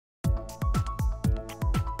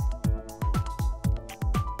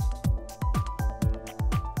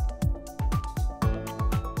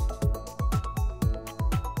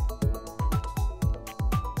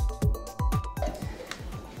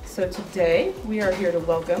So today we are here to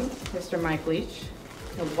welcome Mr. Mike Leach,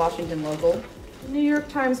 a Washington local, New York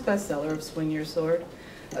Times bestseller of Swing Your Sword,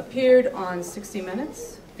 appeared on 60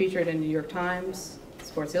 Minutes, featured in New York Times,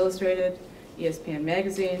 Sports Illustrated, ESPN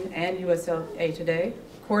Magazine, and USA Today.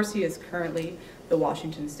 Of course, he is currently the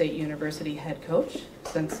Washington State University head coach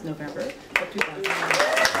since November of 2009.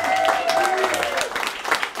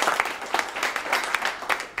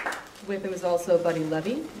 With him is also Buddy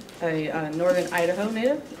Levy, a Northern Idaho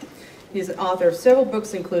native. He's an author of several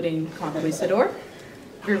books, including Conquistador,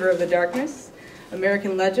 River of the Darkness,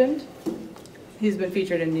 American Legend. He's been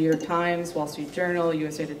featured in New York Times, Wall Street Journal,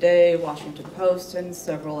 USA Today, Washington Post, and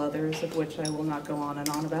several others, of which I will not go on and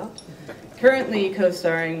on about. Currently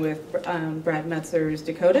co-starring with Brad Metzer's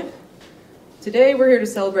Decoded. Today we're here to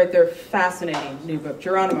celebrate their fascinating new book,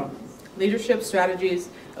 Geronimo, Leadership Strategies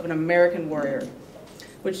of an American Warrior,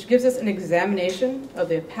 which gives us an examination of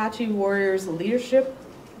the Apache warriors' leadership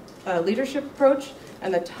approach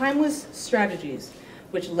and the timeless strategies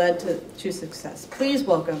which led to success. Please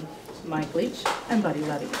welcome Mike Leach and Buddy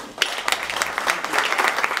Levy.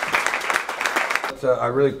 I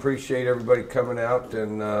really appreciate everybody coming out,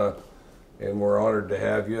 and we're honored to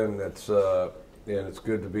have you. And it's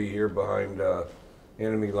good to be here behind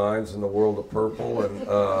enemy lines in the world of purple, and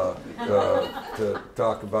to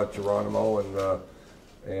talk about Geronimo.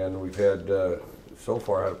 And we've had so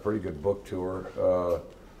far had a pretty good book tour.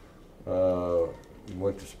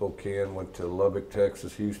 Went to Spokane, went to Lubbock,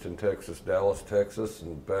 Texas, Houston, Texas, Dallas, Texas,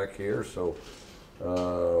 and back here. So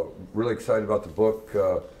really excited about the book.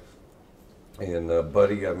 And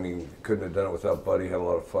Buddy, I mean, couldn't have done it without Buddy. Had a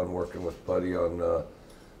lot of fun working with Buddy on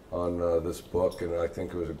this book, and I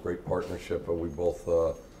think it was a great partnership. We both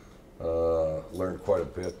learned quite a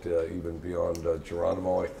bit, even beyond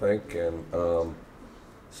Geronimo, I think. And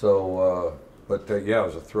yeah, it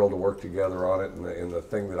was a thrill to work together on it, and the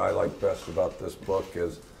thing that I like best about this book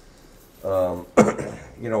is,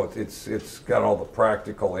 you know, it's got all the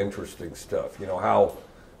practical, interesting stuff. You know, how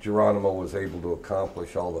Geronimo was able to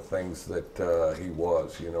accomplish all the things that he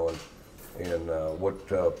was, you know, and what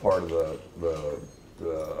part of the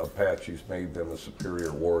Apaches made them the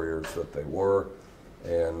superior warriors that they were,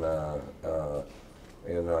 and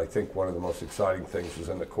I think one of the most exciting things was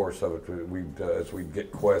in the course of it, as we'd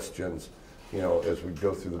get questions. You know, as we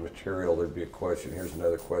go through the material, there'd be a question, here's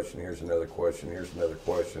another question, here's another question, here's another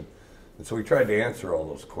question. And so we tried to answer all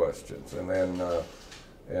those questions. And then,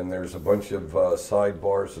 and there's a bunch of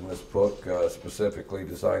sidebars in this book specifically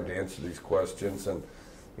designed to answer these questions. And,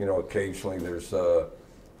 you know, occasionally there's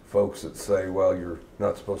folks that say, well, you're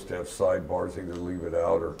not supposed to have sidebars, either leave it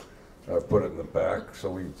out or put it in the back.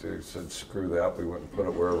 So we said, screw that, we went and put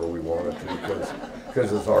it wherever we wanted to,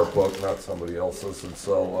 because it's our book, not somebody else's. And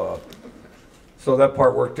so, so that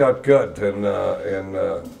part worked out good, and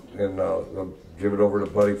I'll give it over to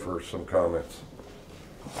Buddy for some comments.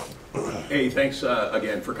 Hey, thanks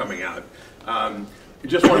again for coming out.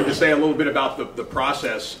 Just wanted to say a little bit about the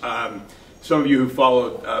process. Some of you who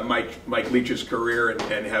followed Mike Leach's career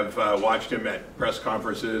and have watched him at press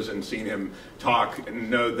conferences and seen him talk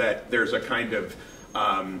know that there's a kind of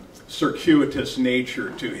circuitous nature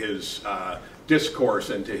to his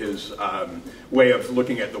discourse and to his way of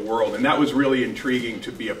looking at the world, and that was really intriguing to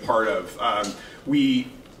be a part of.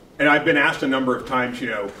 And I've been asked a number of times, you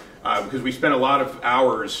know, because we spent a lot of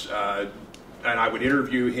hours, and I would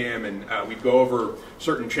interview him, and we'd go over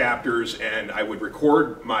certain chapters, and I would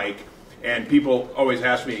record Mike, and people always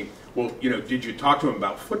ask me, well, you know, did you talk to him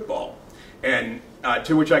about football? And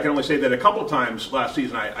to which I can only say that a couple times last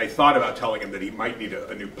season I thought about telling him that he might need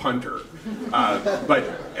a new punter, but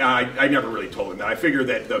I never really told him that. I figure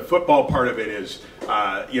that the football part of it is,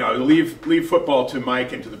 you know, leave football to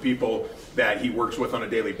Mike and to the people that he works with on a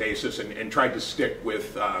daily basis, and tried to stick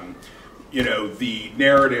with, you know, the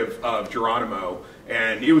narrative of Geronimo.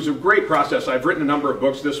 And it was a great process. I've written a number of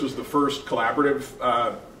books. This was the first collaborative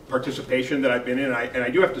participation that I've been in, and I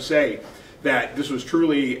do have to say that this was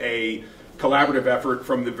truly a collaborative effort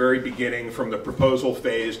from the very beginning, from the proposal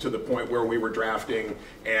phase to the point where we were drafting,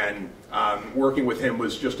 and working with him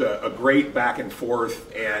was just a great back and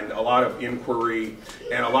forth, and a lot of inquiry,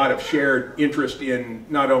 and a lot of shared interest in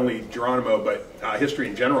not only Geronimo, but history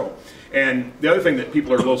in general. And the other thing that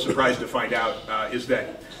people are a little surprised to find out is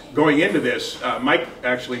that going into this, Mike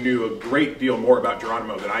actually knew a great deal more about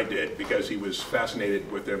Geronimo than I did, because he was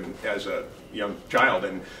fascinated with him as a young child,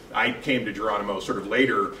 and I came to Geronimo sort of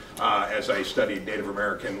later as I studied Native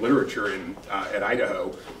American literature at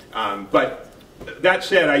Idaho. But that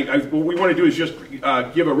said, what we want to do is just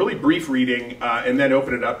give a really brief reading and then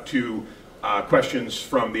open it up to questions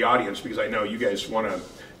from the audience, because I know you guys want to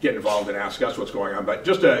get involved and ask us what's going on. But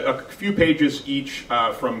just a few pages each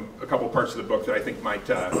from a couple parts of the book that I think might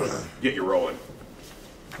get you rolling.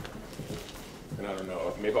 And I don't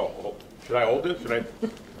know, maybe should I hold it? Should I?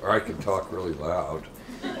 Or I can talk really loud.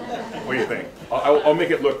 What do you think? I'll make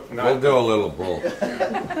it look nice. We'll do a little both.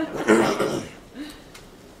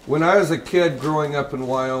 When I was a kid growing up in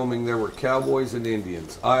Wyoming, there were cowboys and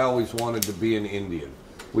Indians. I always wanted to be an Indian.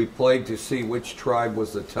 We played to see which tribe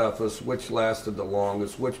was the toughest, which lasted the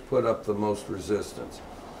longest, which put up the most resistance.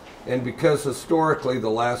 And because historically the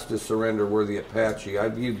last to surrender were the Apache, I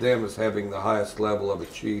viewed them as having the highest level of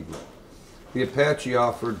achievement. The Apache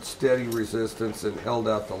offered steady resistance and held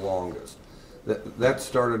out the longest. That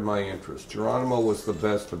started my interest. Geronimo was the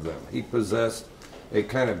best of them. He possessed a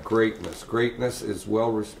kind of greatness. Greatness is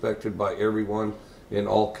well respected by everyone in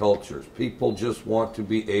all cultures. People just want to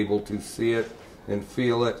be able to see it and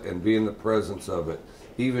feel it and be in the presence of it,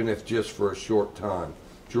 even if just for a short time.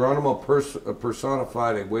 Geronimo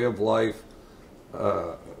personified a way of life,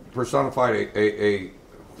 Geronimo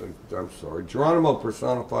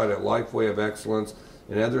personified a life way of excellence,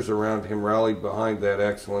 and others around him rallied behind that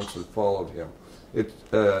excellence and followed him.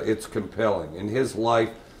 It's compelling. In his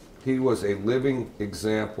life, he was a living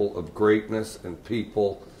example of greatness, and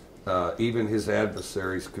people, even his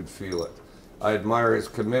adversaries, could feel it. I admire his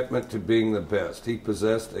commitment to being the best. He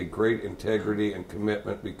possessed a great integrity and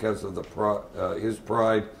commitment because of his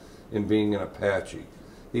pride in being an Apache.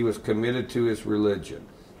 He was committed to his religion.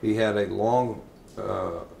 He had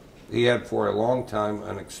for a long time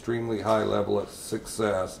an extremely high level of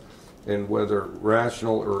success, and whether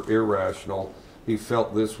rational or irrational, he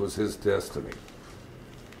felt this was his destiny.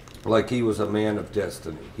 Like he was a man of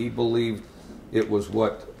destiny. He believed it was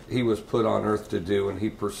what he was put on earth to do, and he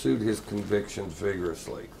pursued his convictions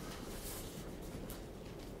vigorously.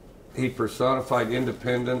 He personified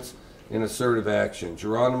independence in assertive action.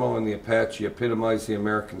 Geronimo and the Apache epitomized the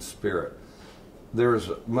American spirit. There is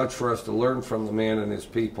much for us to learn from the man and his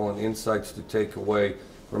people, and insights to take away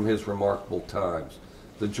from his remarkable times.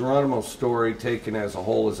 The Geronimo story, taken as a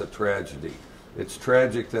whole, is a tragedy. It's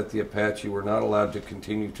tragic that the Apache were not allowed to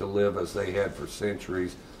continue to live as they had for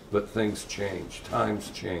centuries, but things change, times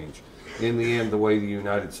change. In the end, the way the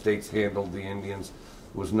United States handled the Indians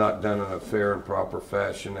was not done in a fair and proper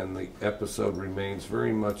fashion, and the episode remains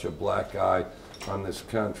very much a black eye on this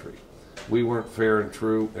country. We weren't fair and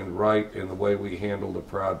true and right in the way we handled a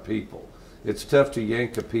proud people. It's tough to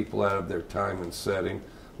yank a people out of their time and setting.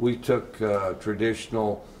 We took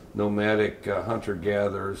traditional nomadic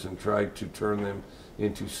hunter-gatherers and tried to turn them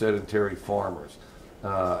into sedentary farmers.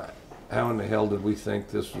 How in the hell did we think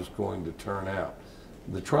this was going to turn out?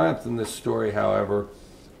 The triumph in this story, however,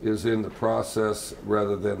 is in the process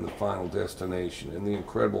rather than the final destination, and the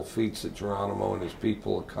incredible feats that Geronimo and his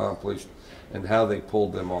people accomplished and how they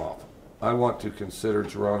pulled them off. I want to consider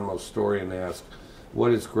Geronimo's story and ask,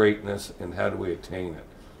 what is greatness and how do we attain it?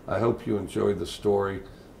 I hope you enjoyed the story,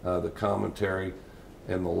 the commentary,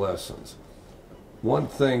 and the lessons. One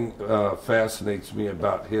thing fascinates me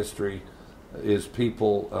about history is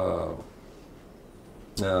people,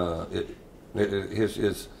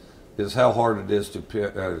 is how hard it is to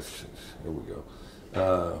pin, here we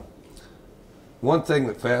go. One thing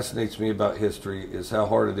that fascinates me about history is how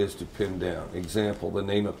hard it is to pin down. Example, the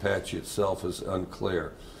name Apache itself is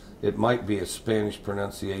unclear. It might be a Spanish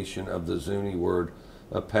pronunciation of the Zuni word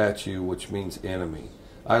Apache, which means enemy.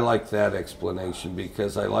 I like that explanation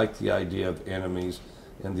because I like the idea of enemies,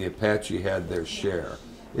 and the Apache had their share.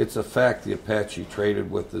 It's a fact the Apache traded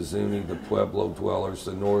with the Zuni, the Pueblo dwellers,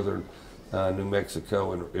 the northern New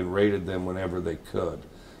Mexico, and raided them whenever they could.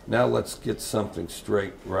 Now let's get something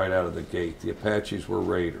straight right out of the gate. The Apaches were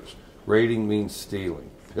raiders. Raiding means stealing,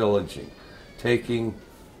 pillaging, taking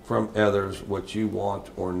from others what you want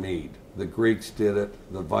or need. The Greeks did it,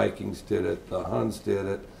 the Vikings did it, the Huns did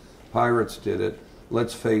it, pirates did it.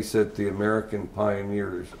 Let's face it, the American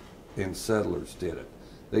pioneers and settlers did it.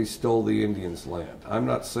 They stole the Indians' land. I'm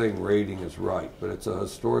not saying raiding is right, but it's a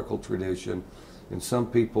historical tradition, and some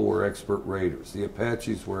people were expert raiders. The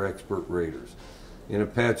Apaches were expert raiders. In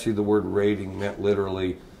Apache, the word raiding meant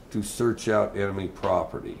literally to search out enemy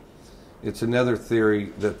property. It's another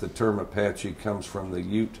theory that the term Apache comes from the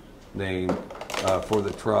Ute name for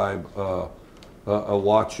the tribe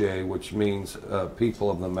Awache, which means people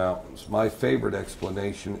of the mountains. My favorite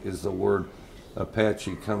explanation is the word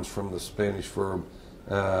Apache comes from the Spanish verb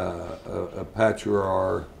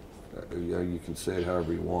apachurar. You can say it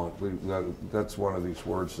however you want. That's one of these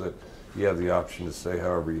words that you have the option to say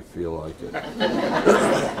however you feel like it.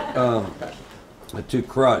 To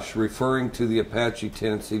crush, referring to the Apache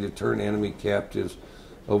tendency to turn enemy captives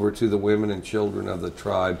over to the women and children of the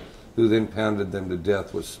tribe, who then pounded them to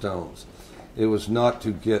death with stones. It was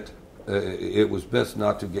best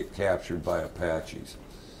not to get captured by Apaches.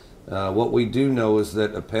 What we do know is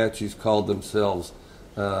that Apaches called themselves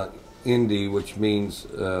Indi, which means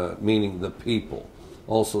meaning the people.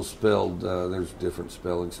 Also spelled, there's different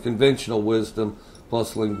spellings. Conventional wisdom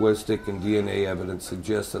plus linguistic and DNA evidence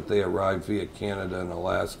suggests that they arrived via Canada and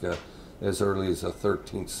Alaska as early as the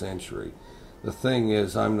 13th century. The thing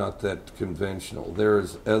is, I'm not that conventional. There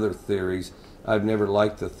is other theories. I've never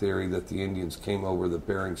liked the theory that the Indians came over the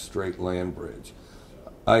Bering Strait land bridge.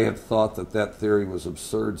 I have thought that that theory was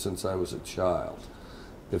absurd since I was a child.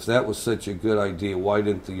 If that was such a good idea, why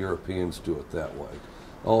didn't the Europeans do it that way?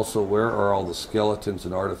 Also, where are all the skeletons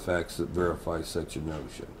and artifacts that verify such a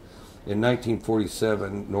notion? In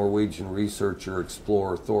 1947, Norwegian researcher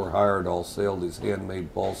explorer Thor Heyerdahl sailed his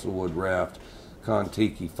handmade balsa wood raft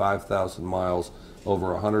Kon-Tiki 5,000 miles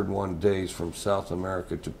over 101 days from South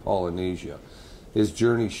America to Polynesia. His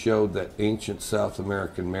journey showed that ancient South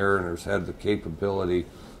American mariners had the capability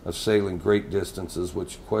of sailing great distances,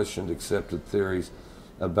 which questioned accepted theories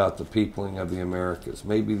about the peopling of the Americas.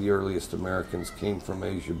 Maybe the earliest Americans came from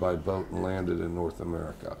Asia by boat and landed in North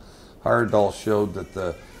America. Heyerdahl showed that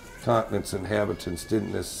the continent's inhabitants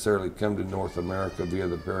didn't necessarily come to North America via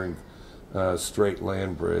the Bering Strait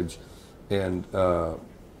land bridge, and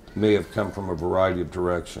may have come from a variety of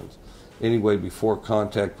directions. Anyway, before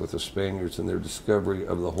contact with the Spaniards and their discovery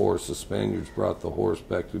of the horse, the Spaniards brought the horse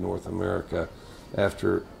back to North America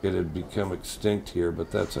after it had become extinct here,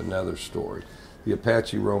 but that's another story. The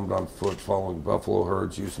Apache roamed on foot, following buffalo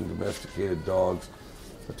herds, using domesticated dogs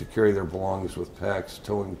to carry their belongings with packs,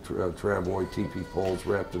 towing travoy teepee poles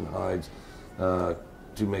wrapped in hides to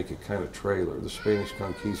make a kind of trailer. The Spanish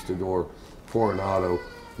conquistador Coronado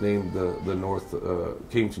named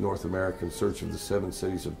came to North America in search of the 7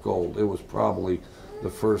 cities of gold. It was probably the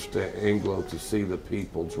first Anglo to see the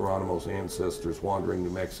people, Geronimo's ancestors, wandering New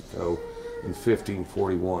Mexico in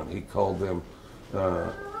 1541. He called them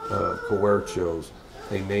Coerchos,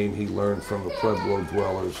 a name he learned from the Pueblo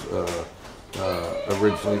dwellers,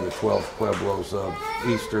 originally the 12 Pueblos of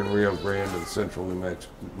eastern Rio Grande and central New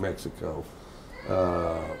Mexico.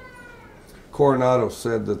 Coronado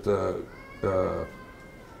said that the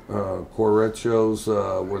Coerchos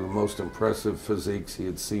were the most impressive physiques he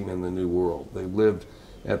had seen in the New World. They lived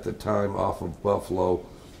at the time off of buffalo,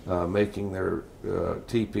 making their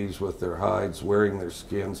teepees with their hides, wearing their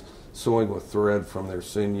skins, sewing with thread from their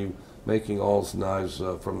sinew, making awls, knives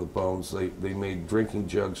from the bones. They made drinking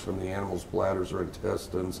jugs from the animal's bladders or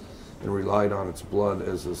intestines and relied on its blood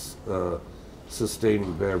as a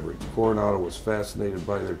sustaining beverage. Coronado was fascinated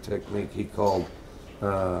by their technique.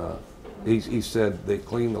 He said they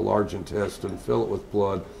clean the large intestine, fill it with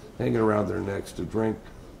blood, hang it around their necks to drink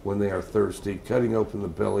when they are thirsty. Cutting open the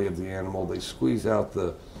belly of the animal, they squeeze out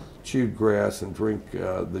the chewed grass and drink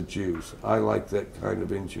the juice. I like that kind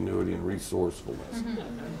of ingenuity and resourcefulness.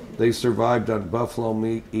 They survived on buffalo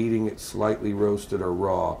meat, eating it slightly roasted or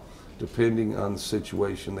raw. Depending on the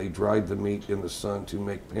situation, they dried the meat in the sun to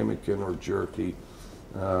make pemmican or jerky,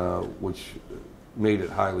 which made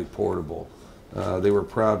it highly portable. They were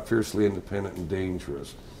proud, fiercely independent, and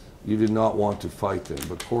dangerous. You did not want to fight them,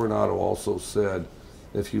 but Coronado also said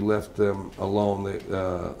if you left them alone,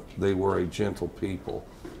 they were a gentle people.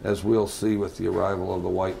 As we'll see with the arrival of the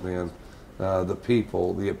white man, the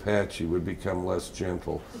people, the Apache, would become less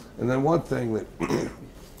gentle. And then one thing that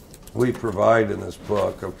we provide in this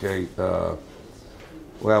book, okay,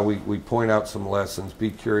 well, we point out some lessons. Be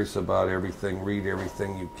curious about everything. Read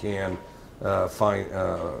everything you can.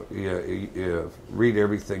 Read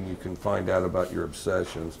everything you can find out about your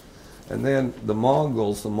obsessions. And then the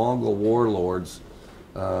Mongol warlords,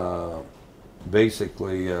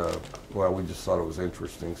 basically, well, we just thought it was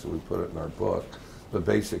interesting, so we put it in our book. But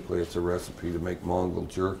basically, it's a recipe to make Mongol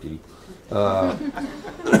jerky.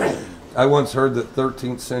 I once heard that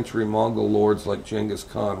 13th century Mongol lords like Genghis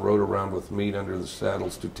Khan rode around with meat under the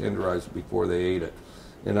saddles to tenderize it before they ate it.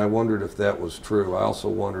 And I wondered if that was true. I also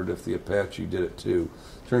wondered if the Apache did it too.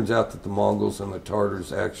 Turns out that the Mongols and the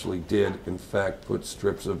Tartars actually did, in fact, put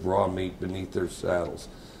strips of raw meat beneath their saddles.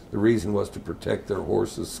 The reason was to protect their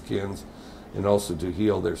horses' skins and also to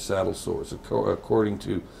heal their saddle sores. According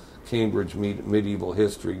to Cambridge Medieval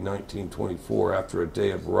History, 1924, after a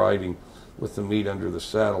day of riding with the meat under the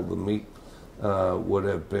saddle, the meat would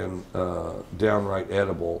have been downright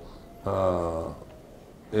edible,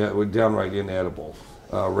 downright inedible.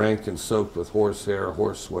 rank and soaked with horsehair,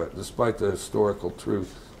 horse sweat. Despite the historical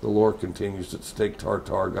truth, the lore continues that steak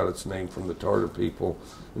tartare got its name from the Tartar people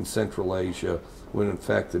in Central Asia, when in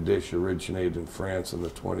fact the dish originated in France in the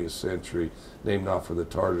 20th century, named not for the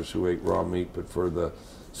Tartars who ate raw meat, but for the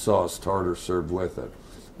sauce tartar served with it.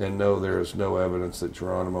 And no, there is no evidence that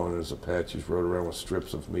Geronimo and his Apaches rode around with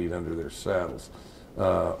strips of meat under their saddles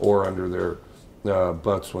or under their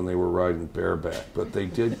butts when they were riding bareback. But they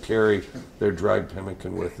did carry their dried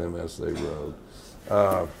pemmican with them as they rode.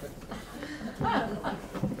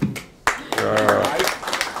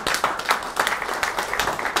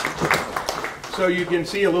 So you can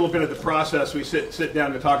see a little bit of the process. We sit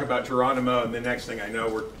down to talk about Geronimo, and the next thing I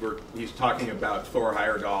know, he's talking about Thor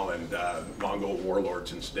Heyerdahl and Mongol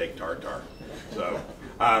warlords and steak tartare. So,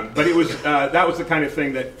 but it was that was the kind of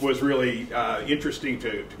thing that was really interesting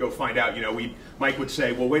to go find out. You know, Mike would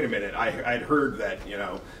say, "Well, wait a minute. I'd heard that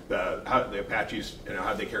how the Apaches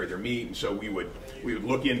how they carried their meat," and so we would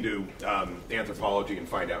look into anthropology and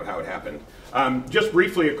find out how it happened. Just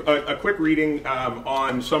briefly, a quick reading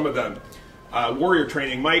on some of the warrior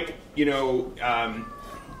training. Mike,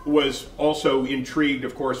 was also intrigued,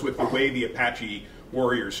 of course, with the way the Apache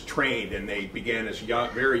warriors trained, and they began as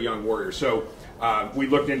very young warriors. So we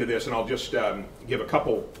looked into this, and I'll just give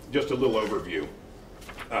just a little overview.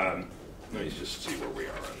 Let me just see where we are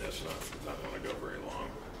on this. I don't want to go very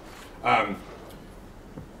long.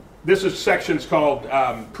 This is sections called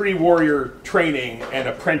Pre-Warrior Training and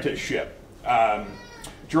Apprenticeship.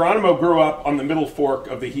 Geronimo grew up on the middle fork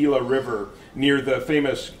of the Gila River near the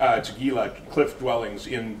famous Tagila cliff dwellings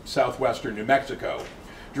in southwestern New Mexico.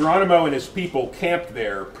 Geronimo and his people camped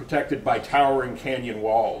there, protected by towering canyon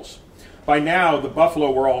walls. By now, the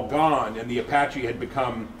buffalo were all gone, and the Apache had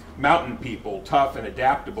become mountain people, tough and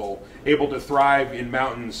adaptable, able to thrive in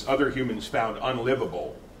mountains other humans found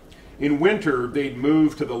unlivable. In winter, they'd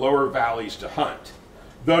move to the lower valleys to hunt.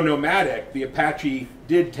 Though nomadic, the Apache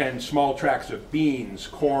did tend small tracts of beans,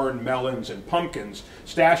 corn, melons, and pumpkins,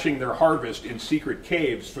 stashing their harvest in secret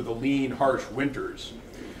caves for the lean, harsh winters.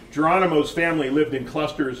 Geronimo's family lived in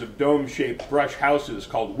clusters of dome-shaped brush houses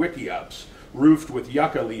called wickiups, roofed with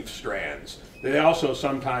yucca leaf strands. They also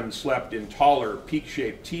sometimes slept in taller,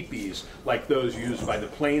 peak-shaped teepees like those used by the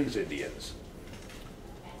Plains Indians.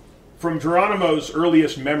 From Geronimo's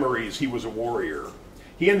earliest memories, he was a warrior.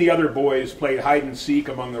 He and the other boys played hide and seek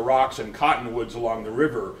among the rocks and cottonwoods along the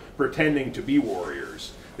river, pretending to be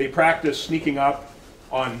warriors. They practiced sneaking up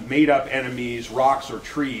on made-up enemies, rocks, or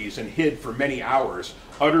trees, and hid for many hours,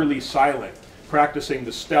 utterly silent, practicing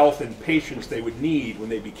the stealth and patience they would need when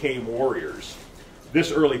they became warriors.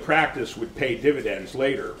 This early practice would pay dividends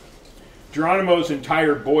later. Geronimo's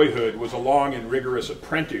entire boyhood was a long and rigorous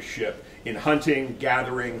apprenticeship in hunting,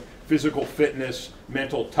 gathering, physical fitness,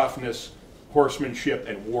 mental toughness, horsemanship,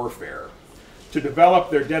 and warfare. To develop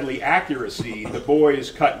their deadly accuracy, the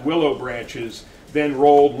boys cut willow branches, then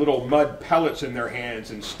rolled little mud pellets in their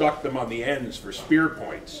hands and stuck them on the ends for spear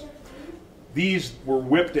points. These were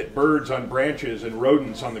whipped at birds on branches and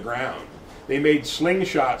rodents on the ground. They made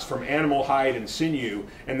slingshots from animal hide and sinew,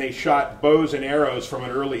 and they shot bows and arrows from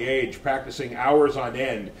an early age, practicing hours on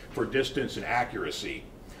end for distance and accuracy.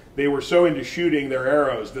 They were so into shooting their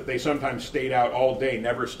arrows that they sometimes stayed out all day,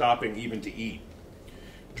 never stopping even to eat.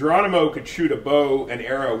 Geronimo could shoot a bow and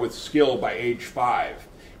arrow with skill by age 5.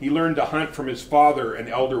 He learned to hunt from his father and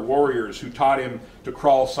elder warriors who taught him to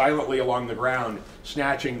crawl silently along the ground,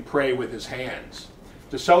 snatching prey with his hands.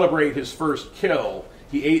 To celebrate his first kill,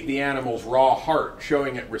 he ate the animal's raw heart,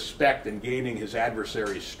 showing it respect and gaining his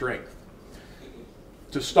adversary's strength.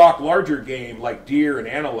 To stalk larger game like deer and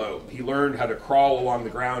antelope, he learned how to crawl along the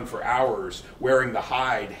ground for hours, wearing the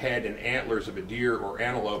hide, head, and antlers of a deer or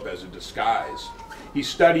antelope as a disguise. He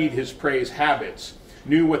studied his prey's habits,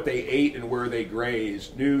 knew what they ate and where they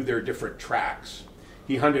grazed, knew their different tracks.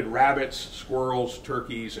 He hunted rabbits, squirrels,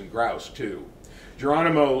 turkeys, and grouse too.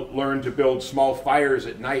 Geronimo learned to build small fires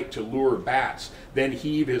at night to lure bats, then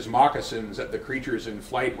heave his moccasins at the creatures in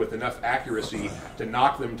flight with enough accuracy to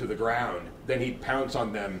knock them to the ground. Then he'd pounce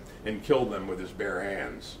on them and kill them with his bare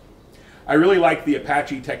hands. I really like the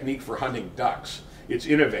Apache technique for hunting ducks. It's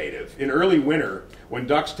innovative. In early winter, when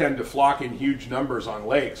ducks tend to flock in huge numbers on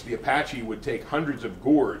lakes, the Apache would take hundreds of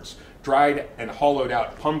gourds, dried and hollowed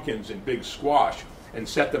out pumpkins in big squash, and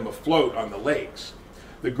set them afloat on the lakes.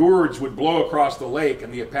 The gourds would blow across the lake,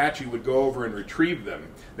 and the Apache would go over and retrieve them,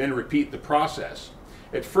 then repeat the process.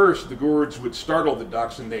 At first, the gourds would startle the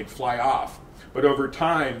ducks and they'd fly off, but over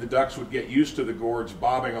time, the ducks would get used to the gourds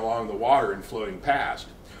bobbing along the water and floating past.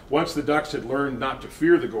 Once the ducks had learned not to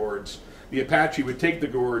fear the gourds, the Apache would take the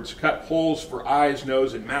gourds, cut holes for eyes,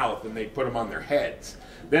 nose, and mouth, and they'd put them on their heads.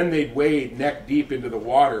 Then they'd wade neck deep into the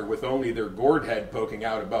water with only their gourd head poking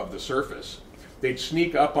out above the surface. They'd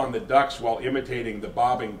sneak up on the ducks while imitating the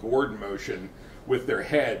bobbing gourd motion with their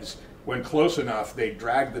heads. When close enough, they'd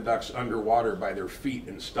drag the ducks underwater by their feet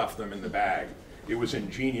and stuff them in the bag. It was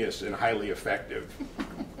ingenious and highly effective.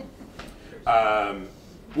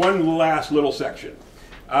 One last little section.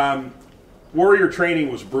 Warrior training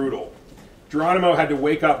was brutal. Geronimo had to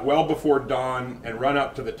wake up well before dawn and run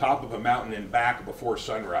up to the top of a mountain and back before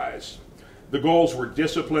sunrise. The goals were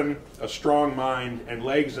discipline, a strong mind, and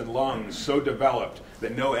legs and lungs so developed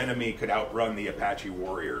that no enemy could outrun the Apache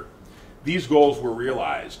warrior. These goals were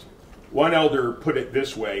realized. One elder put it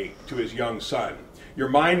this way to his young son: "Your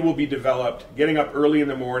mind will be developed. Getting up early in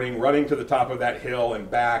the morning, running to the top of that hill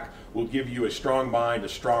and back will give you a strong mind, a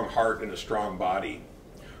strong heart, and a strong body."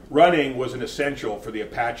 Running was an essential for the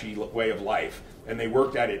Apache way of life, and they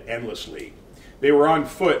worked at it endlessly. They were on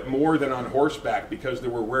foot more than on horseback because there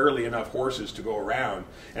were rarely enough horses to go around,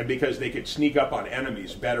 and because they could sneak up on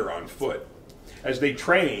enemies better on foot. As they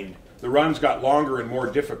trained, the runs got longer and more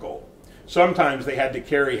difficult. Sometimes they had to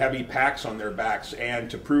carry heavy packs on their backs and,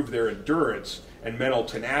 to prove their endurance and mental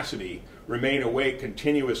tenacity, remain awake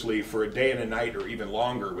continuously for a day and a night or even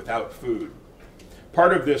longer without food.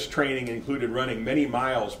 Part of this training included running many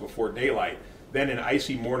miles before daylight, then an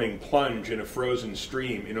icy morning plunge in a frozen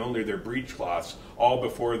stream in only their breechcloths, all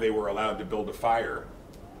before they were allowed to build a fire.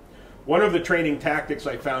 One of the training tactics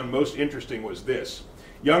I found most interesting was this.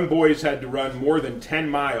 Young boys had to run more than 10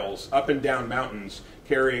 miles up and down mountains,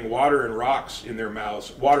 carrying water or rocks in their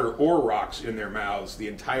mouths the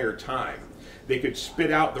entire time. They could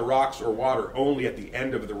spit out the rocks or water only at the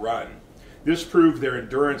end of the run. This proved their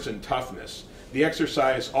endurance and toughness. The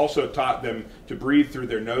exercise also taught them to breathe through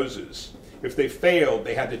their noses. If they failed,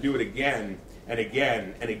 they had to do it again and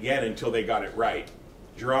again and again until they got it right.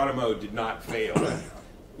 Geronimo did not fail.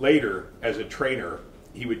 Later, as a trainer,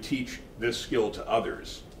 he would teach this skill to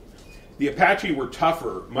others. The Apache were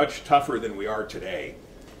tougher, much tougher than we are today.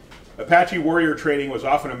 Apache warrior training was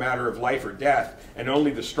often a matter of life or death, and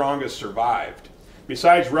only the strongest survived.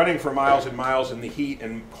 Besides running for miles and miles in the heat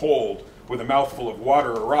and cold with a mouthful of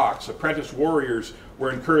water or rocks, apprentice warriors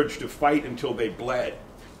were encouraged to fight until they bled.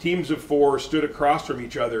 Teams of 4 stood across from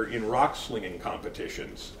each other in rock slinging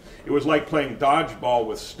competitions. It was like playing dodgeball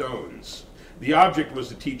with stones. The object was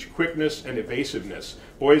to teach quickness and evasiveness.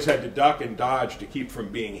 Boys had to duck and dodge to keep from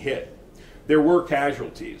being hit. There were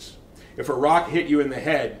casualties. If a rock hit you in the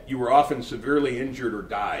head, you were often severely injured or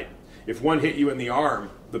died. If one hit you in the arm,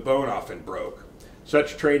 the bone often broke.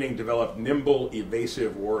 Such training developed nimble,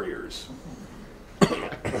 evasive warriors.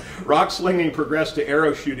 Rock slinging progressed to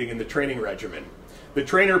arrow shooting in the training regimen. The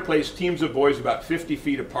trainer placed teams of boys about 50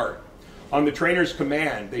 feet apart. On the trainer's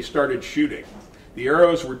command, they started shooting. The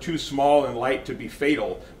arrows were too small and light to be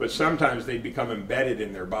fatal, but sometimes they'd become embedded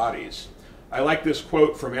in their bodies. I like this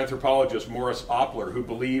quote from anthropologist Morris Opler,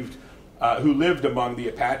 who lived among the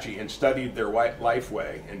Apache and studied their life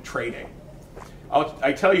way and training.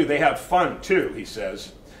 I tell you, they have fun too, he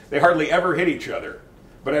says. They hardly ever hit each other.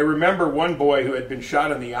 But I remember one boy who had been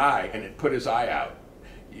shot in the eye and it put his eye out.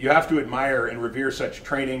 You have to admire and revere such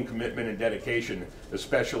training, commitment, and dedication,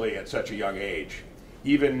 especially at such a young age.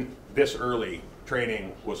 Even this early,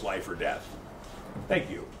 training was life or death. Thank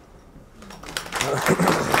you.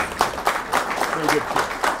 Very good.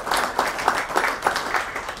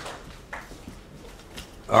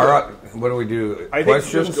 All right, what do we do? I think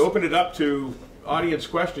Questions? just open it up to audience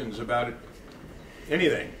questions about it.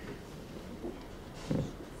 Anything. If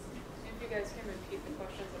you guys can repeat the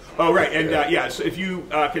questions. Oh, right, and yes, if you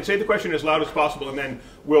can say the question as loud as possible, and then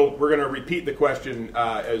we're going to repeat the question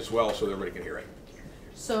as well, so that everybody can hear it.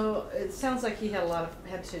 So it sounds like he had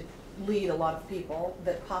to lead a lot of people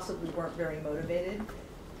that possibly weren't very motivated.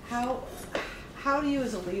 How do you,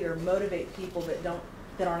 as a leader, motivate people that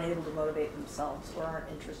aren't able to motivate themselves or aren't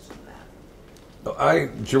interested in that?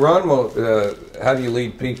 Geronimo, how do you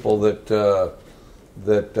lead people that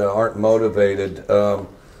aren't motivated?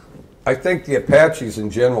 I think the Apaches in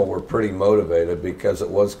general were pretty motivated because it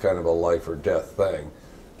was kind of a life or death thing,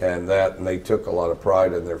 and they took a lot of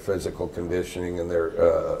pride in their physical conditioning and their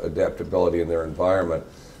adaptability in their environment.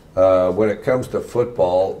 When it comes to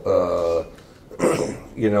football,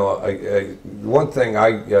 one thing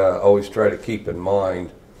I always try to keep in mind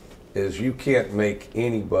is you can't make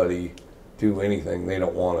anybody do anything they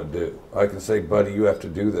don't want to do. I can say, buddy, you have to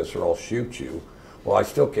do this or I'll shoot you. Well, I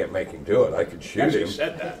still can't make him do it. I could shoot him.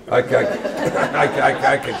 Said that.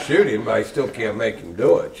 I could shoot him, but I still can't make him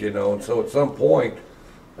do it, And so at some point,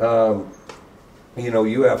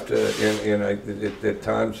 you have to, at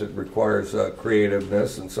times it requires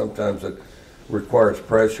creativeness, and sometimes it requires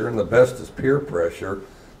pressure, and the best is peer pressure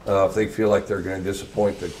if they feel like they're going to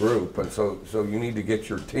disappoint the group. And so you need to get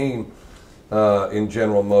your team in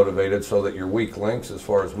general motivated so that your weak links as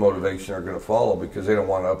far as motivation are going to follow, because they don't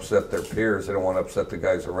want to upset their peers, they don't want to upset the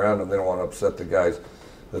guys around them, they don't want to upset the guys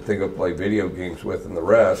that they go play video games with and the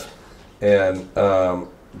rest. And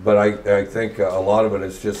but I think a lot of it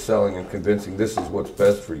is just selling and convincing this is what's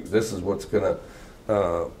best for you. This is what's going to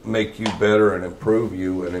make you better and improve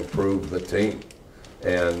you and improve the team.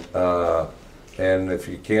 And if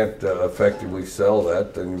you can't effectively sell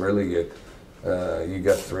that, then really you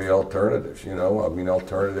got three alternatives. I mean,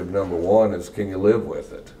 alternative number one is, can you live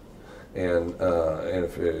with it? And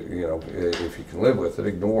if if you can live with it,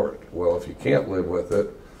 ignore it. Well, if you can't live with it,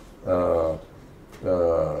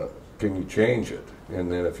 can you change it? And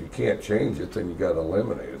then if you can't change it, then you got to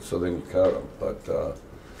eliminate it. So then you cut them.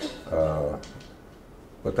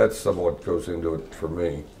 But that's some of what goes into it for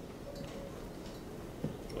me.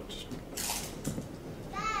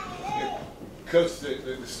 Coach,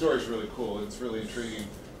 the story is really cool. It's really intriguing.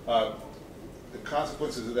 The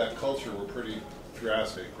consequences of that culture were pretty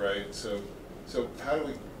drastic, right? So how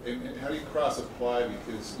do you cross apply?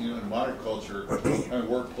 Because in modern culture,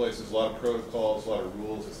 workplaces, a lot of protocols, a lot of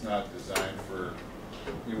rules. It's not designed for.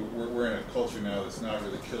 We're in a culture now that's not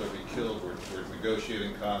really kill or be killed. We're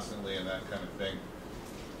negotiating constantly and that kind of thing.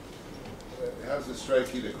 How does it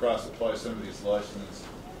strike you to cross apply some of these lessons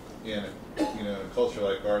in a culture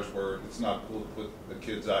like ours, where it's not cool to put the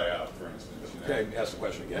kid's eye out, for instance? Can I ask the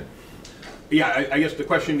question again? Yeah, I guess the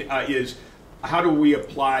question is, how do we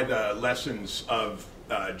apply the lessons of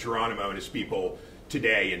Geronimo and his people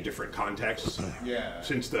today in different contexts? Yeah.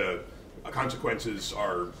 Since the consequences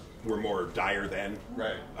were more dire then.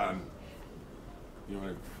 Right.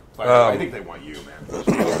 I think they want you, man.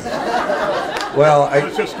 Well,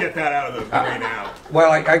 let's just get that out of the way now.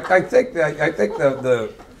 Well, I think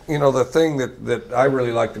the thing that I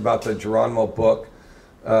really liked about the Geronimo book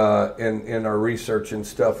in our research and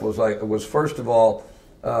stuff was first of all,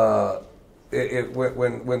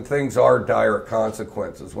 when things are dire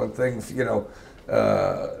consequences, when things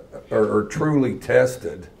are truly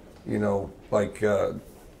tested, like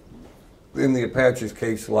in the Apaches'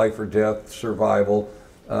 case, life or death, survival,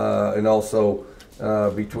 and also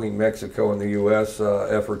between Mexico and the U.S.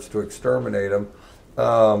 Efforts to exterminate them.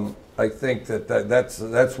 I think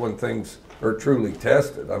that's when things are truly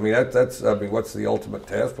tested. I mean, what's the ultimate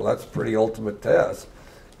test? Well, that's a pretty ultimate test,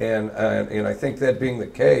 and I think that being the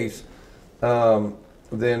case, then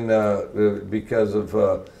because of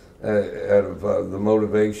out of the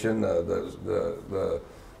motivation,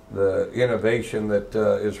 the innovation that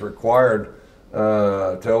is required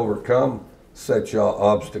to overcome such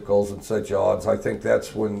obstacles and such odds, I think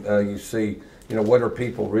that's when you see, what are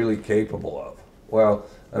people really capable of? Well,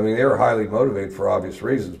 I mean, they were highly motivated for obvious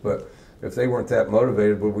reasons, but if they weren't that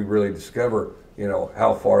motivated, would we really discover,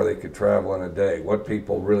 how far they could travel in a day, what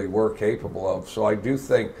people really were capable of? So I do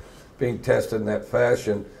think being tested in that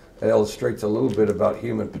fashion illustrates a little bit about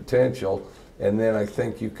human potential, and then I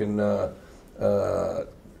think you can,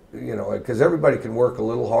 because everybody can work a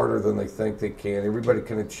little harder than they think they can. Everybody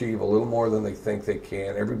can achieve a little more than they think they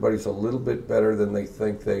can. Everybody's a little bit better than they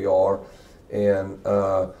think they are, and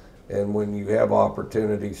when you have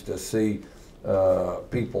opportunities to see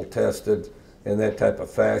people tested in that type of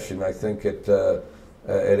fashion, I think it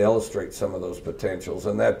illustrates some of those potentials,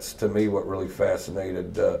 and that's to me what really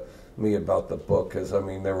fascinated me about the book. Because I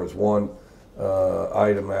mean, there was one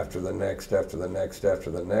item after the next, after the next, after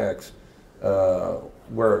the next,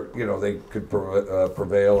 where they could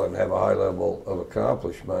prevail and have a high level of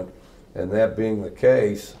accomplishment, and that being the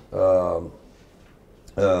case,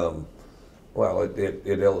 well,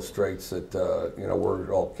 it illustrates that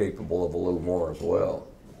we're all capable of a little more as well.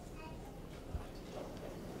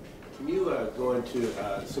 Can you go into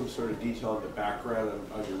some sort of detail on the background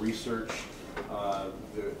on your research?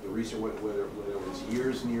 The research, whether it was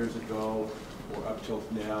years and years ago or up till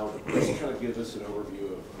now, just kind of give us an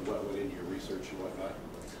overview of what went into your research and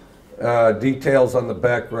whatnot. Details on the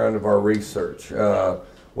background of our research.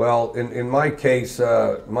 Well, in my case,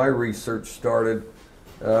 my research started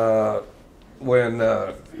when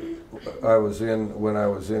I was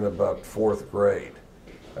in about fourth grade,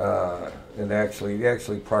 and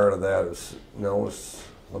actually prior to that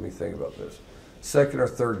let me think about this. Second or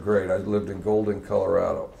third grade, I lived in Golden,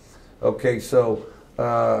 Colorado. Okay, so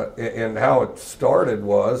and how it started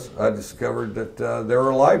was I discovered that there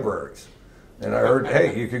were libraries, and I heard,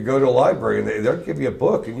 hey, you could go to a library and they'll give you a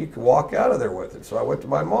book and you can walk out of there with it. So I went to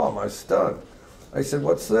my mom. I was stunned. I said,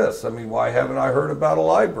 what's this? I mean, why haven't I heard about a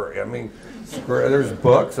library? I mean, there's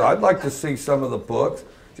books. I'd like to see some of the books.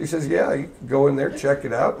 She says, yeah, you can go in there, check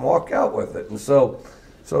it out, and walk out with it. And so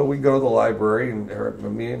we go to the library, and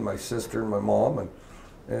me and my sister and my mom,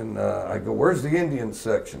 and I go, where's the Indian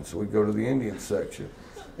section? So we go to the Indian section.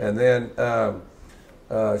 And then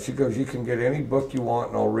she goes, you can get any book you want,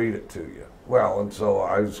 and I'll read it to you. Well, and so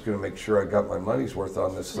I was going to make sure I got my money's worth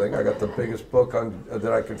on this thing. I got the biggest book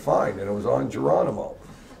that I could find, and it was on Geronimo.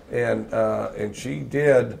 And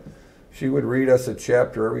she would read us a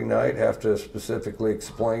chapter every night, have to specifically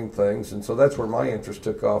explain things, and so that's where my interest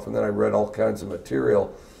took off. And then I read all kinds of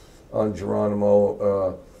material on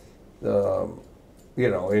Geronimo, you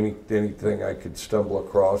know, anything I could stumble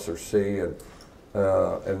across or see, and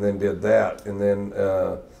then did that, and then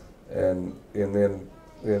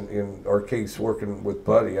in our case, working with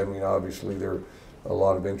Buddy, I mean, obviously there are a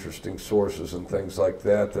lot of interesting sources and things like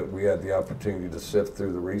that we had the opportunity to sift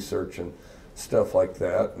through the research and stuff like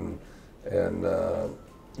that, and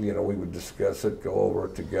you know, we would discuss it, go over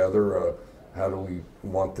it together. How do we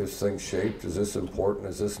want this thing shaped? Is this important?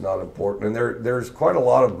 Is this not important? And there's quite a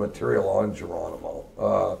lot of material on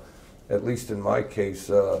Geronimo. At least in my case,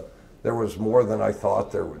 there was more than I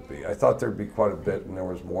thought there would be. I thought there'd be quite a bit, and there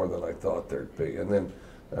was more than I thought there'd be. And then,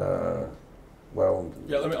 well,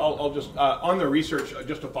 yeah. I'll just on the research,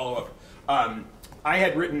 just to follow up. I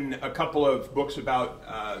had written a couple of books about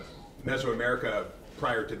Mesoamerica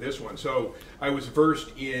prior to this one, so I was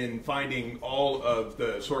versed in finding all of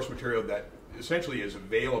the source material that essentially is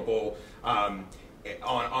available on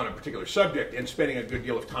a particular subject, and spending a good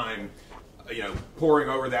deal of time, you know, poring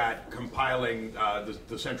over that, compiling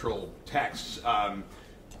the central texts.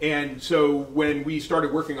 And so when we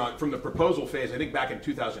started working on, from the proposal phase, I think back in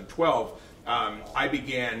 2012, I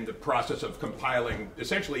began the process of compiling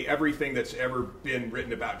essentially everything that's ever been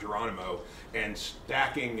written about Geronimo, and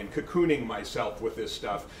stacking and cocooning myself with this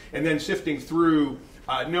stuff, and then sifting through,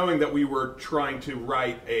 knowing that we were trying to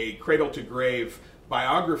write a cradle-to-grave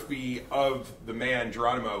biography of the man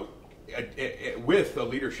Geronimo, with a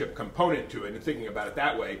leadership component to it, and thinking about it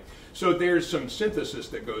that way. So there's some synthesis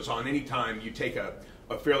that goes on anytime you take a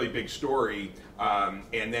fairly big story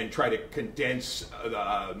and then try to condense,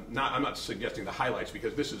 I'm not suggesting the highlights,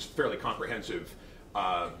 because this is fairly comprehensive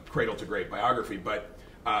cradle-to-grave biography, but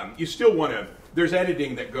you still want to, there's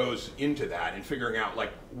editing that goes into that, and figuring out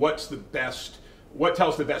like what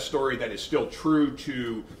tells the best story that is still true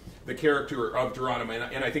to the character of Geronimo,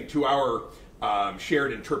 and I think to our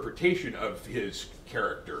shared interpretation of his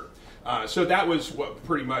character. So that was what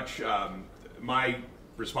pretty much my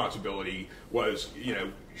responsibility was, you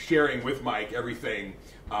know, sharing with Mike everything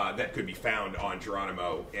that could be found on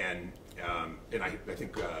Geronimo, and I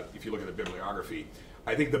think if you look at the bibliography,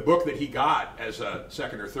 I think the book that he got as a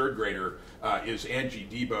second or third grader is Angie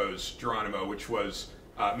Debo's Geronimo, which was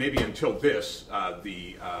maybe until this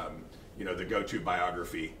the go-to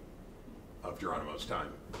biography of Geronimo's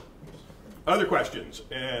time. Other questions?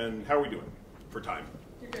 And how are we doing for time?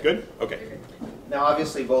 Good? Okay. Now,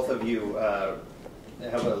 obviously, both of you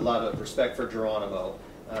have a lot of respect for Geronimo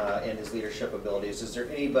and his leadership abilities. Is there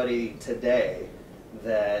anybody today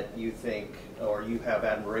that you think or you have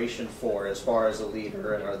admiration for as far as a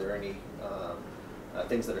leader, and are there any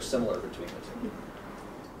things that are similar between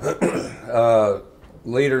the two?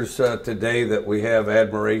 Leaders today that we have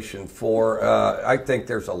admiration for, I think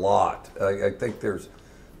there's a lot. I think there's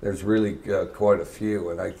really quite a few,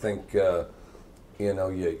 and I think you know,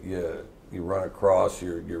 you run across,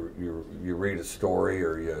 you read a story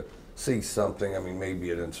or you see something. I mean, maybe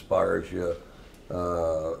it inspires you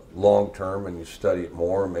long term, and you study it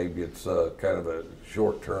more. Maybe it's kind of a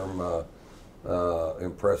short term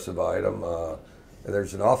impressive item.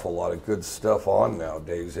 There's an awful lot of good stuff on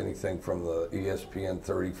nowadays. Anything from the ESPN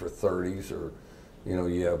 30 for 30s, or you know,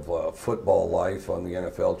 you have Football Life on the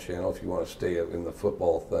NFL channel if you want to stay in the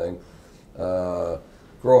football thing.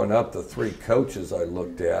 Growing up, the three coaches I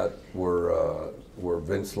looked at were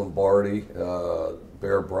Vince Lombardi,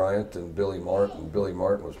 Bear Bryant, and Billy Martin. Billy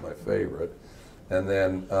Martin was my favorite. And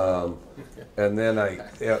then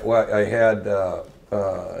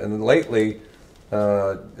lately,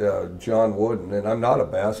 John Wooden, and I'm not a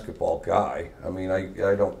basketball guy. I mean,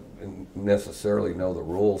 I don't necessarily know the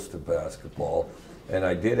rules to basketball, and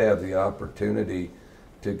I did have the opportunity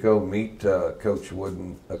to go meet Coach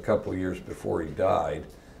Wooden a couple years before he died,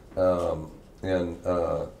 in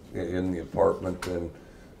the apartment in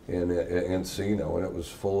Encino, and it was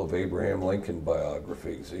full of Abraham Lincoln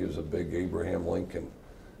biographies. He was a big Abraham Lincoln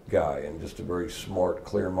guy, and just a very smart,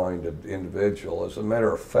 clear-minded individual. As a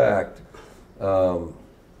matter of fact,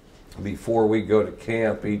 before we go to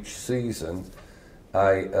camp each season,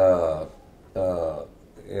 And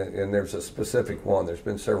there's a specific one. There's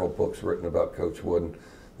been several books written about Coach Wooden.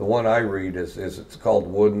 The one I read is it's called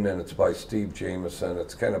Wooden, and it's by Steve Jameson.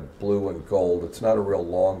 It's kind of blue and gold. It's not a real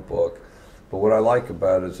long book, but what I like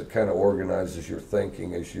about it is it kind of organizes your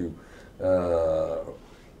thinking as you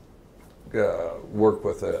work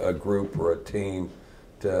with a group or a team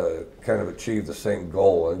to kind of achieve the same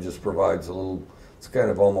goal, and just provides a little. It's kind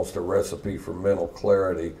of almost a recipe for mental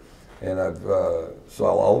clarity. And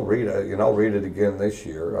I'll read it, and I'll read it again this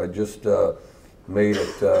year. I just made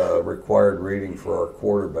it required reading for our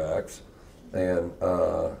quarterbacks, and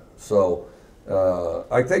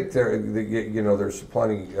I think there's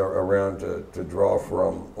plenty around to draw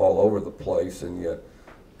from all over the place, and yet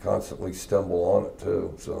constantly stumble on it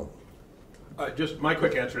too. So, just my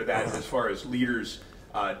quick answer to that, as far as leaders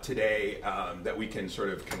today that we can sort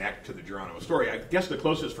of connect to the Geronimo story, I guess the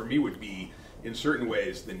closest for me would be, in certain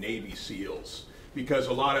ways, the Navy SEALs, because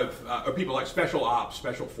a lot of people like special ops,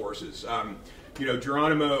 special forces.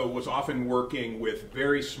 Geronimo was often working with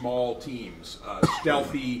very small teams,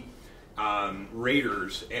 stealthy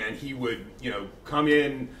raiders, and he would, come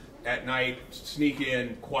in at night, sneak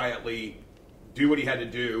in quietly, do what he had to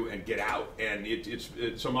do, and get out. And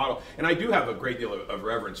it's a model. And I do have a great deal of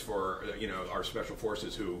reverence for our special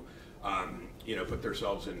forces who put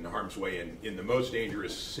themselves in harm's way in the most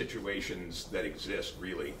dangerous situations that exist,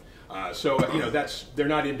 really. They're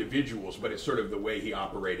not individuals, but it's sort of the way he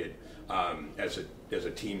operated as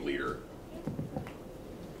a team leader.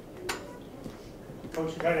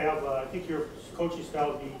 Coach, you kind of have, I think your coaching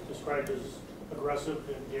style would be described as aggressive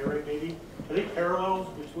and daring, maybe. I think parallels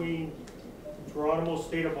between Geronimo's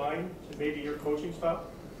state of mind and maybe your coaching style?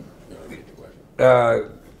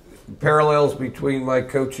 Parallels between my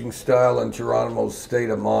coaching style and Geronimo's state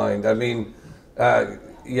of mind. I mean, I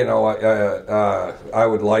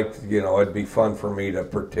would like, it'd be fun for me to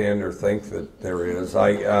pretend or think that there is.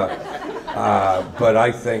 But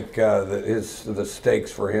I think that the stakes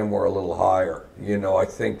for him were a little higher. I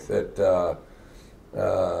think that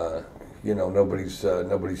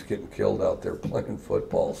nobody's getting killed out there playing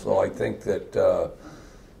football. So I think that.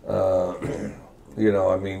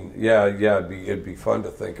 It'd be fun to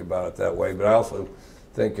think about it that way, but I also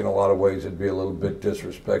think in a lot of ways it'd be a little bit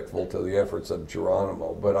disrespectful to the efforts of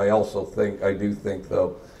Geronimo. But I do think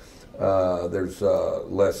though, there's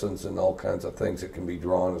lessons and all kinds of things that can be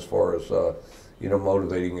drawn as far as,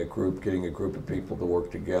 motivating a group, getting a group of people to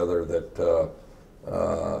work together that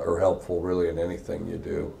are helpful really in anything you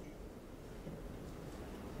do.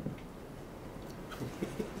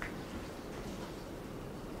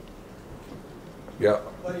 Yeah.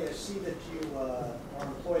 Buddy, I see that you are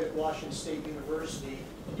employed at Washington State University.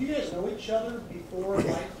 Did you guys know each other before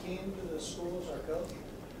Mike came to the school as our coach?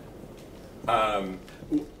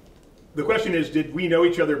 The question is, did we know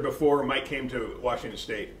each other before Mike came to Washington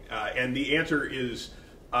State? And the answer is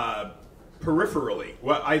peripherally.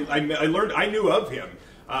 Well, I knew of him,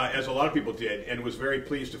 as a lot of people did, and was very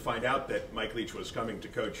pleased to find out that Mike Leach was coming to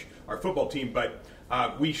coach our football team. But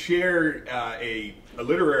we shared a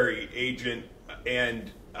literary agent and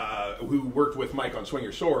who worked with Mike on Swing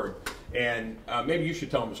Your Sword, and maybe you should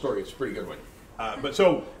tell him the story. It's a pretty good one. But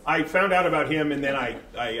so I found out about him, and then I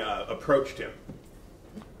approached him.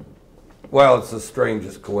 Well, it's the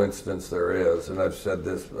strangest coincidence there is, and I've said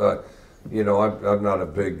this. I'm not a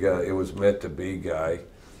big "it was meant to be" guy,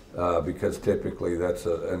 because typically that's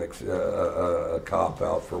a cop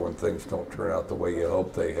out for when things don't turn out the way you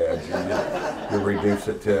hope they had. You reduce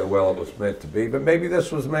it to, well, it was meant to be, but maybe this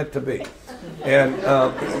was meant to be. And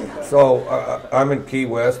so I'm in Key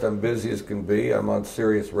West. I'm busy as can be. I'm on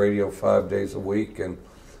Sirius Radio 5 days a week and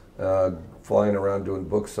flying around doing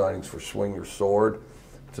book signings for Swing Your Sword.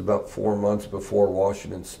 It's about 4 months before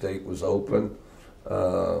Washington State was open.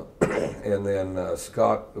 And then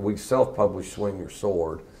Scott, we self-published Swing Your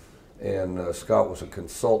Sword, and Scott was a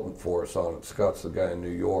consultant for us on it. Scott's the guy in New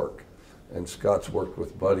York, and Scott's worked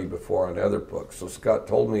with Buddy before on other books. So Scott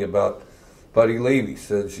told me about Buddy Levy.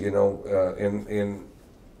 Says, I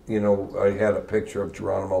had a picture of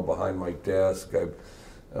Geronimo behind my desk.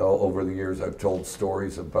 Over the years, I've told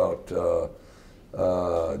stories about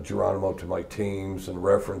Geronimo to my teams and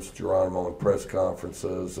referenced Geronimo in press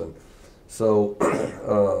conferences, and so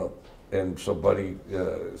Buddy,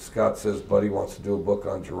 Scott says Buddy wants to do a book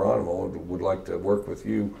on Geronimo and would like to work with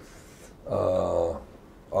you on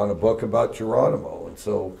a book about Geronimo. And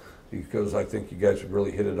so he goes, I think you guys would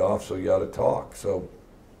really hit it off, so you ought to talk. So,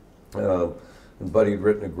 and Buddy had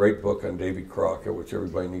written a great book on Davy Crockett, which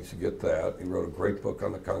everybody needs to get that. He wrote a great book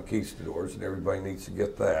on the Conquistadors, and everybody needs to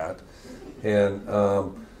get that. And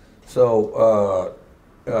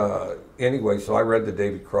anyway, so I read the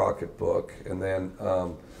Davy Crockett book, and then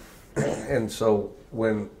and so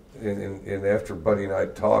when and after Buddy and I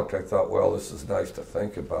talked, I thought, well, this is nice to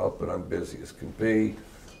think about, but I'm busy as can be.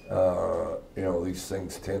 You know, these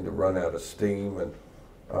things tend to run out of steam, and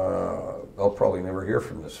I'll probably never hear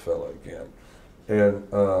from this fella again.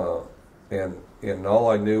 And all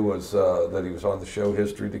I knew was that he was on the show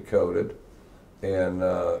History Decoded, and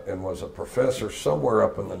was a professor somewhere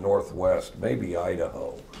up in the Northwest, maybe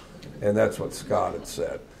Idaho, and that's what Scott had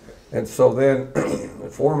said. And so then,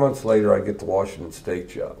 4 months later, I get the Washington State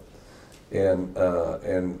job, and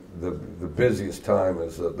the busiest time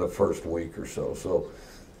is the first week or so. So,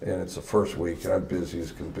 and it's the first week, and I'm busy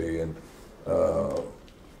as can be. And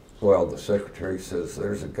well, the secretary says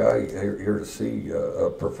there's a guy here to see a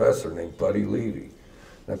professor named Buddy Levy.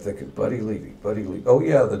 And I'm thinking, Buddy Levy. Oh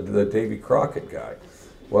yeah, the Davy Crockett guy.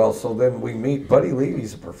 Well, so then we meet. Buddy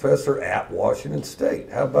Levy's a professor at Washington State.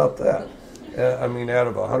 How about that? I mean, out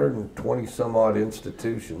of 120 some odd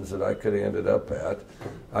institutions that I could have ended up at,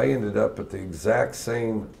 I ended up at the exact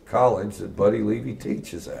same college that Buddy Levy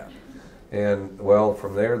teaches at. And well,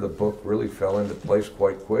 from there, the book really fell into place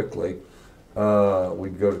quite quickly.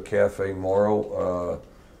 We'd go to Cafe Moro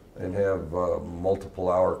and have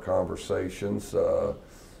multiple hour conversations,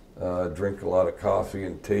 drink a lot of coffee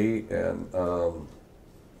and tea, and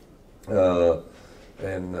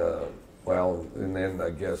then I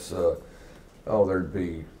guess there'd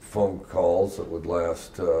be phone calls that would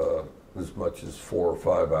last as much as 4 or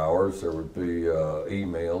 5 hours. There would be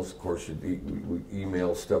emails. Of course, we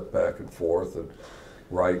email stuff back and forth and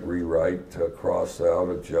write, rewrite, cross out,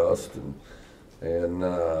 adjust, and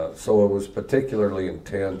so it was particularly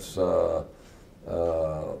intense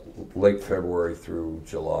late February through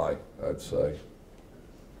July, I'd say.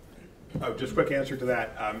 Just quick answer to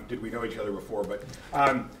that. Did we know each other before? But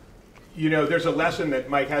you know, there's a lesson that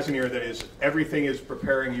Mike has in here that is everything is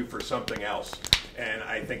preparing you for something else, and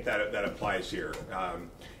I think that applies here.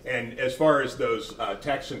 And as far as those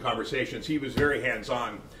texts and conversations, he was very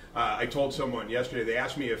hands-on. I told someone yesterday, they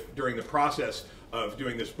asked me if during the process of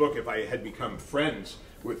doing this book if I had become friends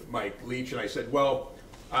with Mike Leach, and I said, well,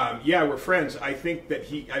 yeah, we're friends. I think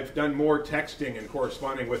that I've done more texting and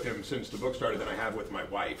corresponding with him since the book started than I have with my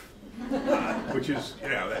wife, which is, you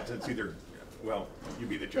know, that's either, well, you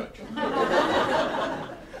be the judge.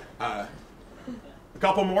 A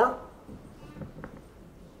couple more?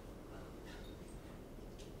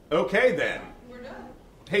 Okay, then. We're done.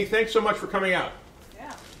 Hey, thanks so much for coming out.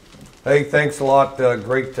 Yeah. Hey, thanks a lot.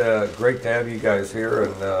 Great to have you guys here,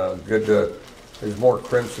 and good to. There's more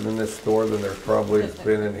crimson in this store than there probably has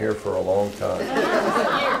been in here for a long time.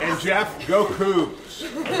 And Jeff, go Cougs.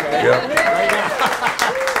 Okay? Yep. Right now.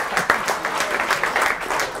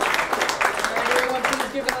 All right, everyone,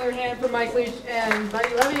 please give another hand for Mike Leach and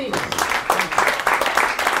Buddy Levy.